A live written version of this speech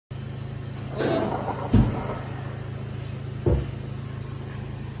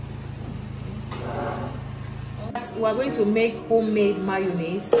We're going to make homemade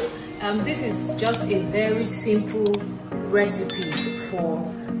mayonnaise. This is just a very simple recipe for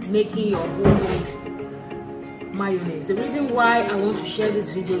making your homemade mayonnaise. The reason why I want to share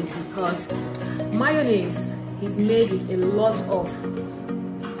this video is because mayonnaise is made with a lot of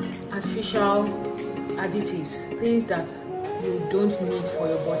artificial additives, things that you don't need for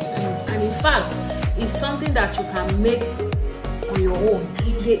your body, and in fact it's something that you can make on your own.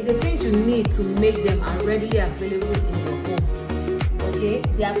 The things you need to make them are readily available in your home. Okay,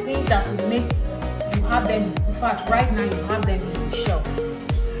 there are things that will make you have them. In fact, right now you have them in the shelf,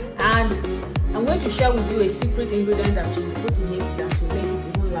 and I'm going to share with you a secret ingredient that you put in it that will make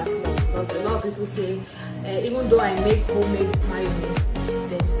it even last long. Because a lot of people say even though I make homemade mayonnaise,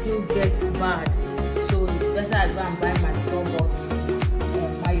 they still get bad, so it's better I go and buy my store-bought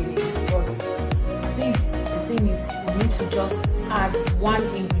mayonnaise. But I think the thing is, you need to just add one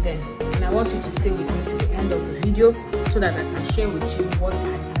ingredient, and I want you to stay with me to the end of the video so that I can share with you what I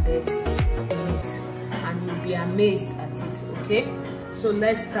added in it, and you'll be amazed at it. Okay, so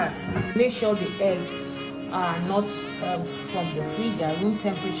let's start. Make sure the eggs are not from the fridge, they are room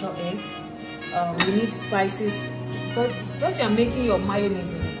temperature eggs. We need spices, because you are making your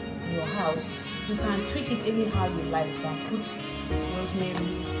mayonnaise in your house, you can tweak it anyhow you like. You can put rosemary.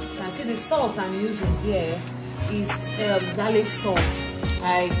 You can see the salt I'm using here is garlic salt.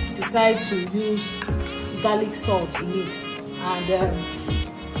 I decide to use garlic salt in it, and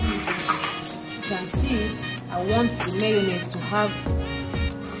you can see I want the mayonnaise to have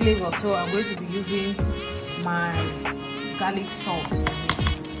flavor, so I'm going to be using my garlic salt.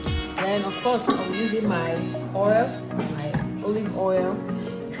 Then of course I'm using my oil, my olive oil.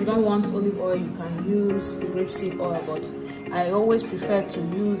 If you don't want olive oil, you can use grapeseed oil, but I always prefer to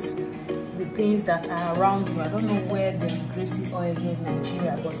use the things that are around you. I don't know where there's grapeseed oil here in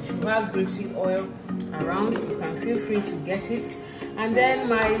Nigeria, but if you have grapeseed oil around, you can feel free to get it. And then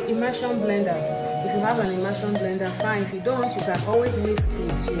my immersion blender. If you have an immersion blender, fine. If you don't, you can always whisk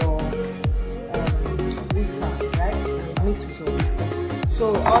with your whisker, right? And mix with your whisker.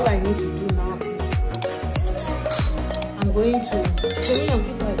 So all I need to do now is I'm going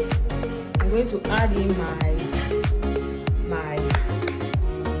to add in my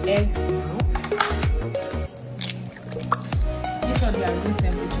eggs now. Make sure they are room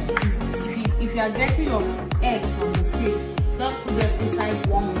temperature. If you are getting your eggs from the fridge, just put them inside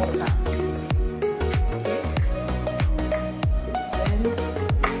warm water. Okay. Then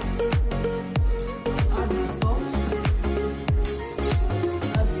add the salt.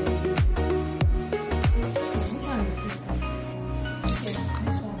 Add the which one is this one? Yes,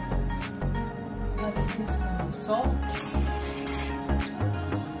 this one. Add the teaspoon of salt.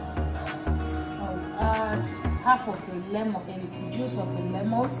 Add half of a lemon, and juice of a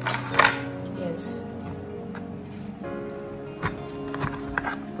lemon. Yes.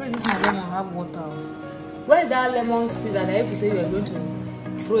 Pray this my lemon have water. Where is that lemon squeeze that I have to say you are going to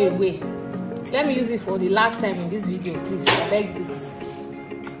throw away? Let me use it for the last time in this video, please. I beg you.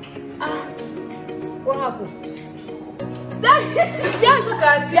 What happened?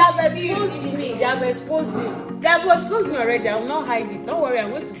 They have exposed me. They have exposed me. They have exposed me already. I will not hide it. Don't worry, I'm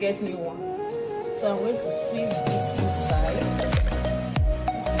going to get new one. So I'm going to squeeze this inside.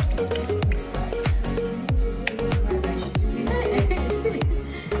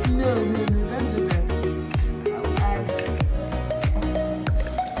 No, don't do that. I'll add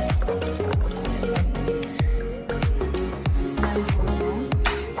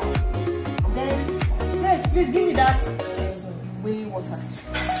then yes, please give me that whey water.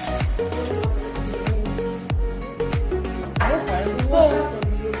 So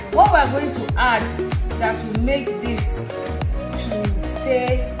what we're going to add that will make this to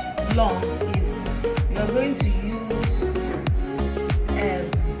stay long is you're going to use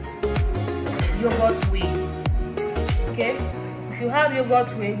yogurt whey. Okay, if you have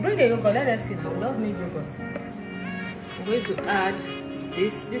yogurt whey, bring the yogurt. Let us see now. Love me yogurt. I'm going to add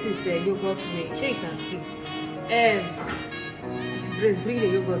this. This is a yogurt whey. Sure, you can see. Grace, bring the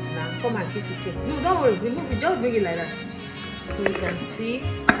yogurt now. Come and keep it here. No, don't worry. Remove it. Just bring it like that. So you can see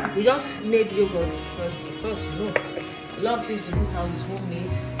we just made yogurt because of course you know a lot of things in this house is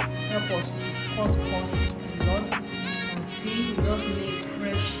homemade. Help us to cut costs a lot. And see, we just made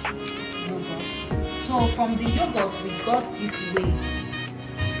fresh yogurt. So from the yogurt we got this whey.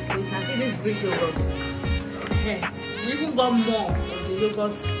 So you can see this Greek yogurt. Okay. We even got more of the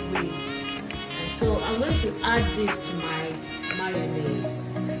yogurt whey. And so I'm going to add this to my mayonnaise.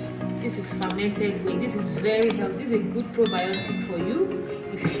 This is fermented whey. This is very healthy. This is a good probiotic for you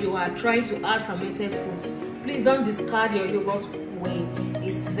if you are trying to add fermented foods. Please don't discard your yogurt whey.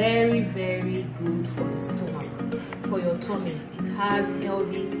 is very, very good for the stomach, for your tummy. It has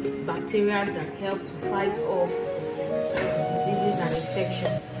healthy bacteria that help to fight off diseases and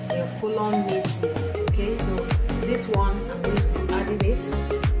infections. Your colon needs it. Okay, so this one I'm going to be adding it.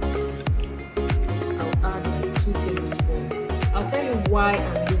 I'll add like 2 tablespoons. I'll tell you why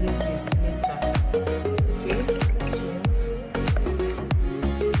I'm using this later. Okay,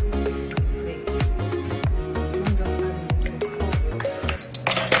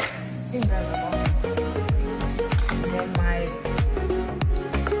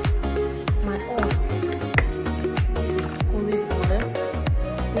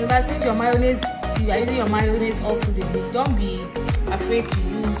 since your mayonnaise, you are using your mayonnaise all through the week, don't be afraid to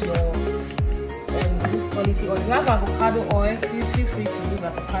use your good quality oil. If you have avocado oil, please feel free to use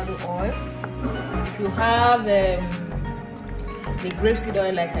avocado oil. If you have the grapeseed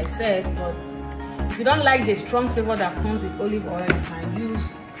oil, like I said, but if you don't like the strong flavor that comes with olive oil, you can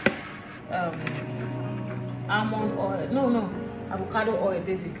use almond oil. Avocado oil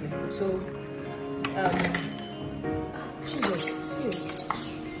basically. So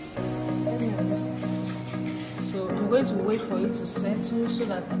so I'm going to wait for it to settle so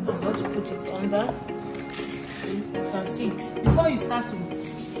that I can just put it under. You can see, before you start to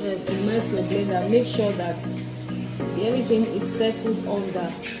immerse your blender, make sure that everything is settled under.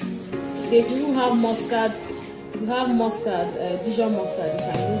 If you have mustard, Dijon mustard, you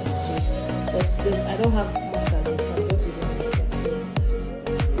can use it too. But I don't have mustard, so I'm just using it. So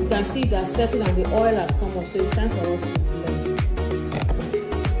you can see that settled and the oil has come up, so it's time for us to blend.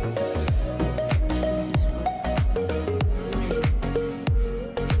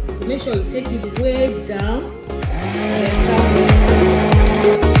 So make sure you take it way down.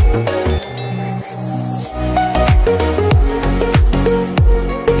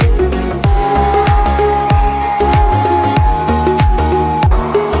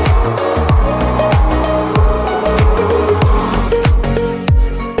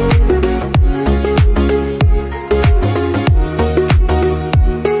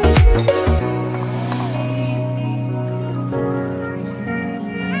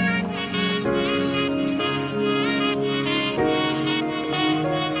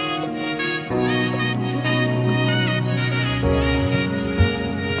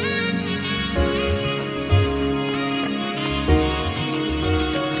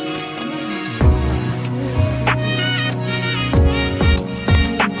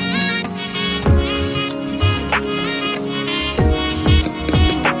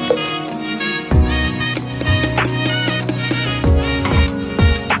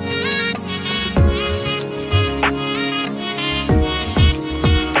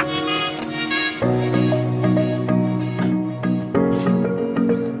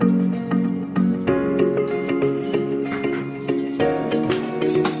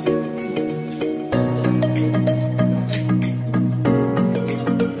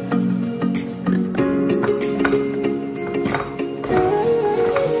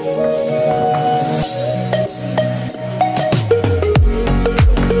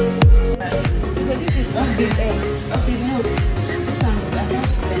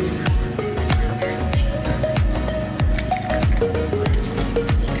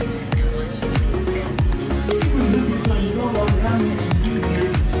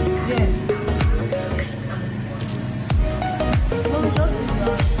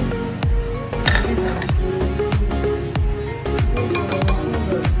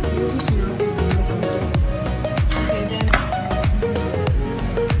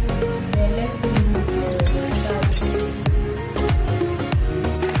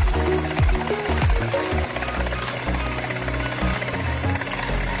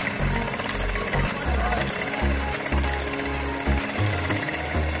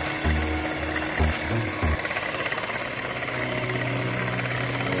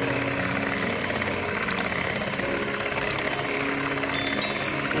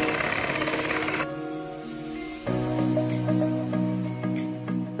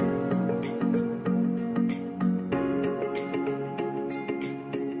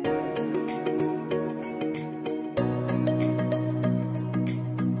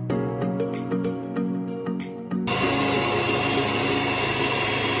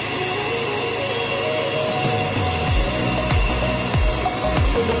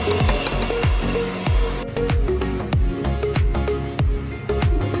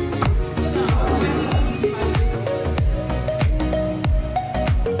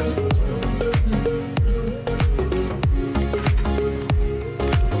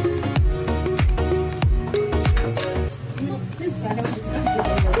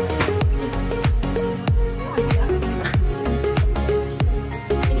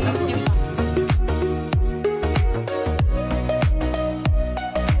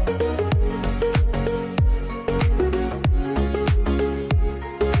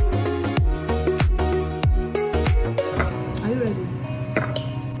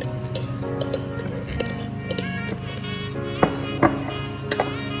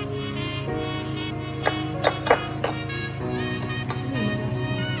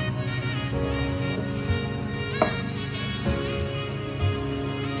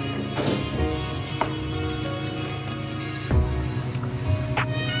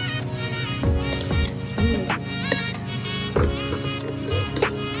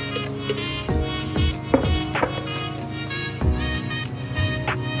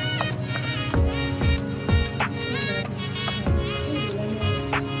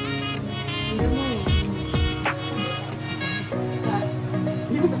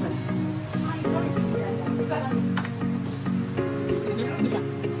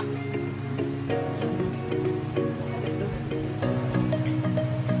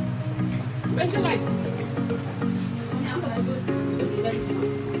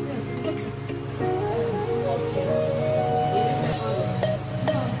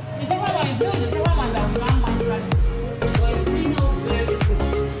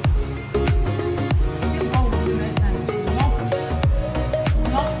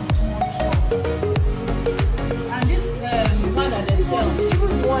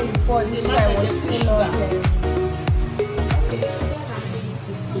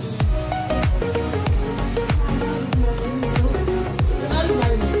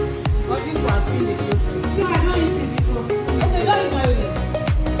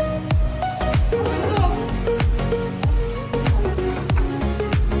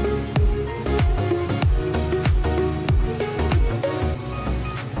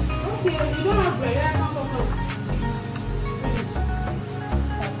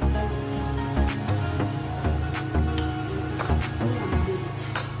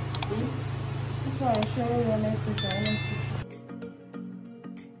 sharing your next picture.